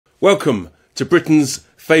Welcome to Britain's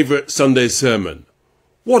favourite Sunday sermon.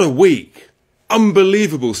 What a week!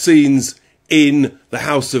 Unbelievable scenes in the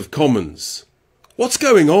House of Commons. What's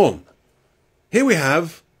going on? Here we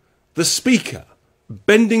have the Speaker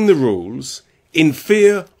bending the rules in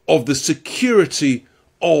fear of the security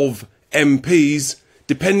of MPs,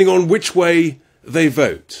 depending on which way they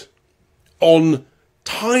vote, on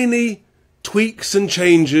tiny tweaks and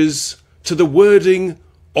changes to the wording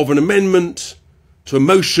of an amendment to a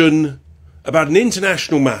motion about an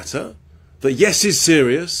international matter that, yes, is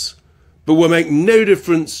serious, but will make no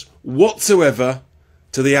difference whatsoever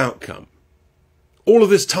to the outcome. All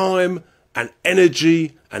of this time and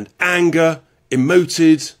energy and anger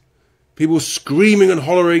emoted, people screaming and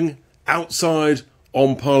hollering outside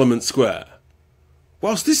on Parliament Square.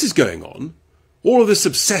 Whilst this is going on, all of this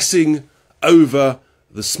obsessing over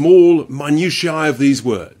the small minutiae of these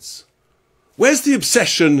words. Where's the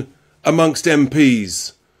obsession amongst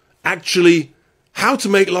MPs actually how to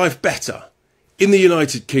make life better in the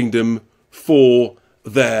United Kingdom for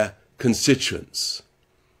their constituents?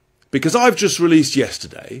 Because I've just released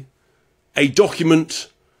yesterday a document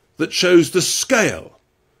that shows the scale,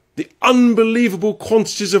 the unbelievable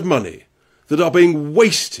quantities of money that are being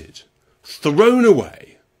wasted, thrown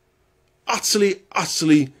away,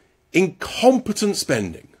 utterly incompetent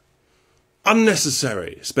spending,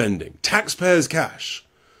 unnecessary spending, taxpayers' cash,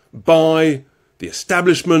 by the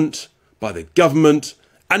establishment, by the government,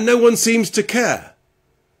 and no one seems to care.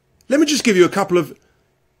 Let me just give you a couple of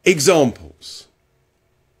examples.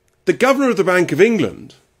 The Governor of the Bank of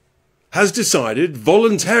England has decided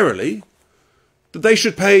voluntarily that they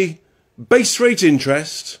should pay base rate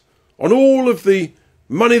interest on all of the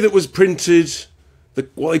money that was printed,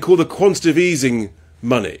 what they call the quantitative easing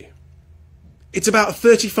money. It's about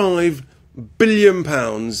 £35 billion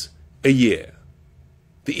a year.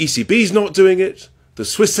 The ECB's not doing it, the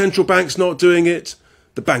Swiss Central Bank's not doing it,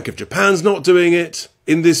 the Bank of Japan's not doing it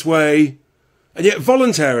in this way, and yet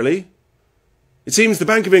voluntarily, it seems the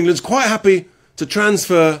Bank of England's quite happy to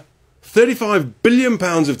transfer £35 billion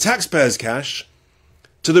of taxpayers' cash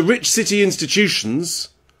to the rich city institutions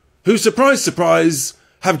who, surprise, surprise,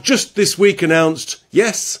 have just this week announced,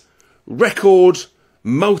 yes, record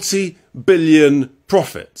multi-billion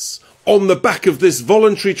profits on the back of this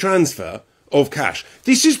voluntary transfer of cash.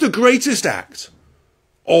 This is the greatest act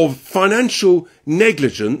of financial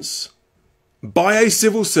negligence by a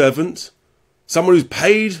civil servant, someone who's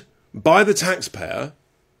paid by the taxpayer.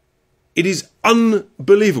 It is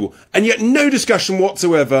unbelievable. And yet no discussion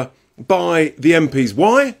whatsoever by the MPs.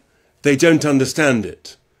 Why? They don't understand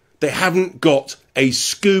it. They haven't got a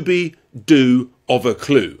Scooby-Doo of a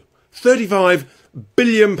clue. £35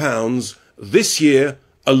 billion this year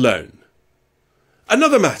alone.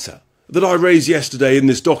 Another matter that I raised yesterday in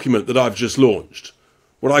this document that I've just launched,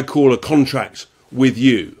 what I call a contract with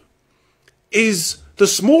you, is the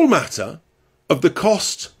small matter of the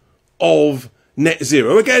cost of net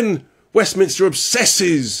zero. Again, Westminster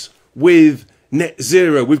obsesses with net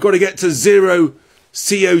zero. We've got to get to zero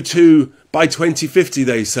CO2 by 2050,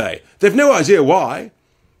 they say. They've no idea why.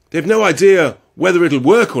 They've no idea whether it'll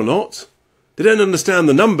work or not. They don't understand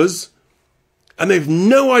the numbers. And they've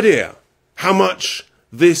no idea how much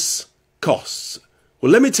this costs.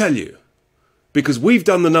 Well, let me tell you, because we've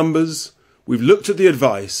done the numbers, we've looked at the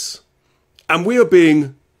advice, and we are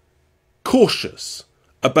being cautious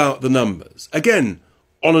about the numbers. Again,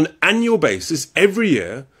 on an annual basis, every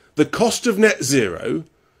year, the cost of net zero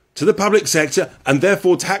to the public sector, and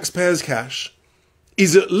therefore taxpayers' cash,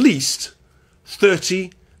 is at least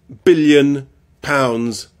 £30 billion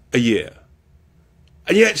a year.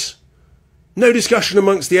 And yet, no discussion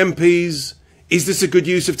amongst the MPs. Is this a good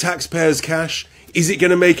use of taxpayers' cash? Is it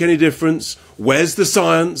going to make any difference? Where's the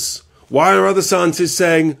science? Why are other scientists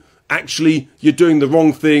saying, actually, you're doing the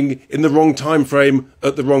wrong thing in the wrong time frame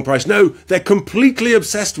at the wrong price? No, they're completely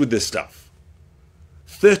obsessed with this stuff.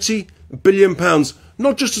 £30 billion,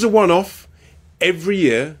 not just as a one-off, every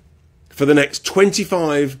year for the next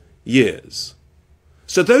 25 years.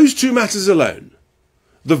 So those two matters alone,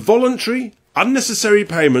 the voluntary, unnecessary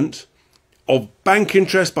payment of bank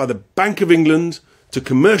interest by the Bank of England to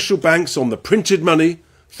commercial banks on the printed money,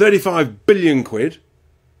 35 billion quid,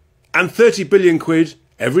 and 30 billion quid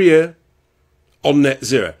every year on net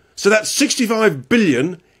zero. So that's 65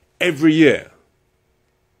 billion every year.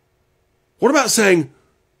 What about saying,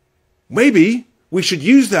 maybe we should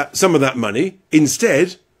use some of that money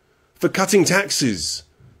instead for cutting taxes,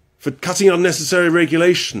 for cutting unnecessary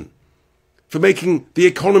regulation, for making the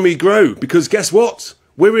economy grow? Because guess what?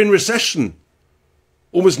 We're in recession.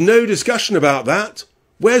 Almost no discussion about that.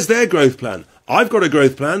 Where's their growth plan? I've got a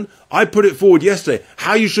growth plan. I put it forward yesterday,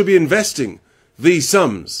 how you should be investing these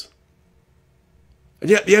sums. And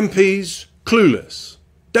yet the MPs, clueless,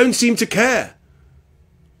 don't seem to care.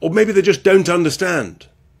 Or maybe they just don't understand.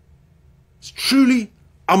 It's truly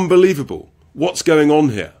unbelievable what's going on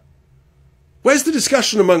here. Where's the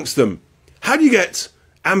discussion amongst them? How do you get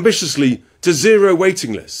ambitiously to zero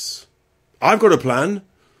waiting lists? I've got a plan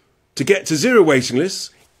to get to zero waiting lists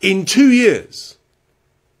in 2 years.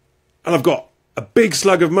 And I've got a big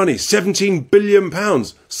slug of money, £17 billion,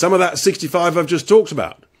 some of that 65 I've just talked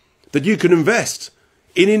about, that you can invest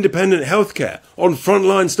in independent healthcare, on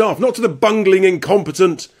frontline staff, not to the bungling,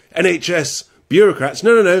 incompetent NHS bureaucrats.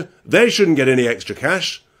 No. They shouldn't get any extra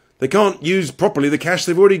cash. They can't use properly the cash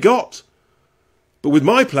they've already got. But with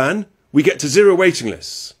my plan, we get to zero waiting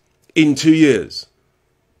lists in 2 years.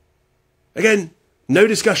 Again, no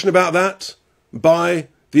discussion about that by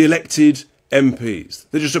the elected MPs.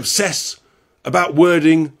 They just obsess about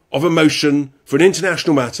wording of a motion for an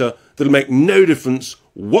international matter that'll make no difference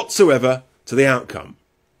whatsoever to the outcome.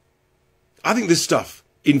 I think this stuff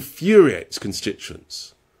infuriates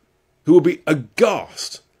constituents who will be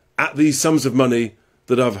aghast at these sums of money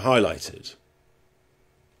that I've highlighted.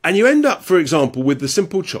 And you end up, for example, with the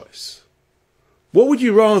simple choice. What would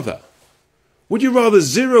you rather? Would you rather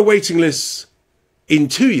zero waiting lists in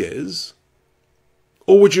 2 years,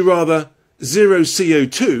 or would you rather zero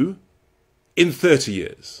CO2 in 30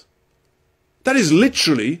 years? That is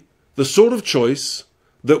literally the sort of choice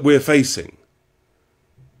that we're facing.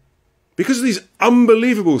 Because of these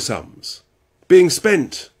unbelievable sums being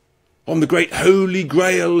spent on the great holy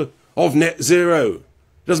grail of net zero.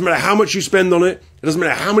 It doesn't matter how much you spend on it. It doesn't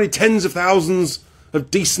matter how many tens of thousands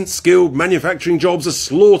of decent, skilled manufacturing jobs are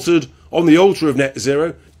slaughtered on the altar of net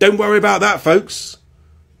zero. Don't worry about that, folks.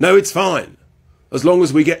 No, it's fine. As long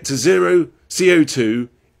as we get to zero CO2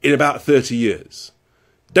 in about 30 years.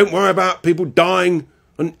 Don't worry about people dying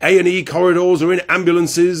on A&E corridors or in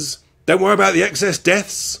ambulances. Don't worry about the excess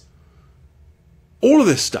deaths. All of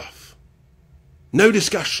this stuff. No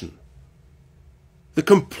discussion. The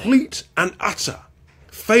complete and utter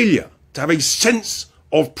failure to have a sense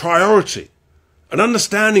of priority, an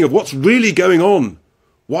understanding of what's really going on,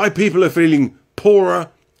 why people are feeling poorer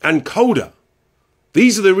and colder.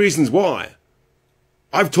 These are the reasons why.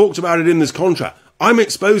 I've talked about it in this contract. I'm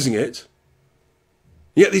exposing it.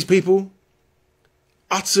 Yet these people,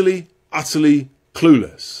 utterly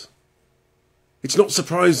clueless. It's not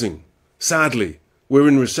surprising. Sadly, we're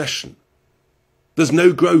in recession. There's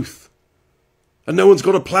no growth. And no one's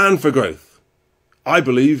got a plan for growth. I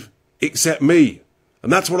believe, except me.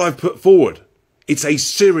 And that's what I've put forward. It's a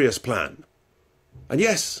serious plan. And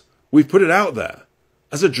yes, we've put it out there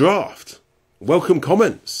as a draft. Welcome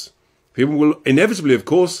comments. People will inevitably, of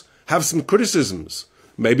course, have some criticisms,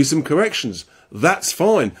 maybe some corrections. That's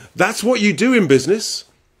fine. That's what you do in business.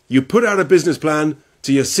 You put out a business plan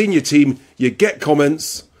to your senior team, you get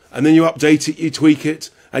comments, and then you update it, you tweak it,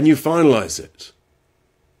 and you finalise it.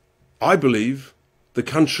 I believe the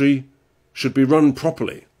country should be run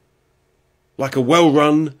properly, like a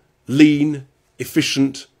well-run, lean,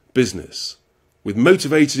 efficient business, with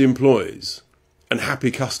motivated employees and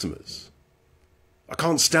happy customers. I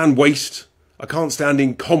can't stand waste. I can't stand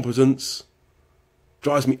incompetence. It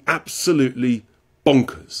drives me absolutely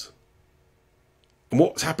bonkers. And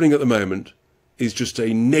what's happening at the moment is just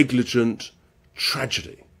a negligent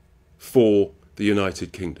tragedy for the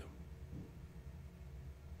United Kingdom.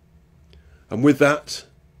 And with that,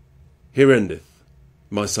 here endeth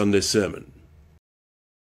my Sunday sermon.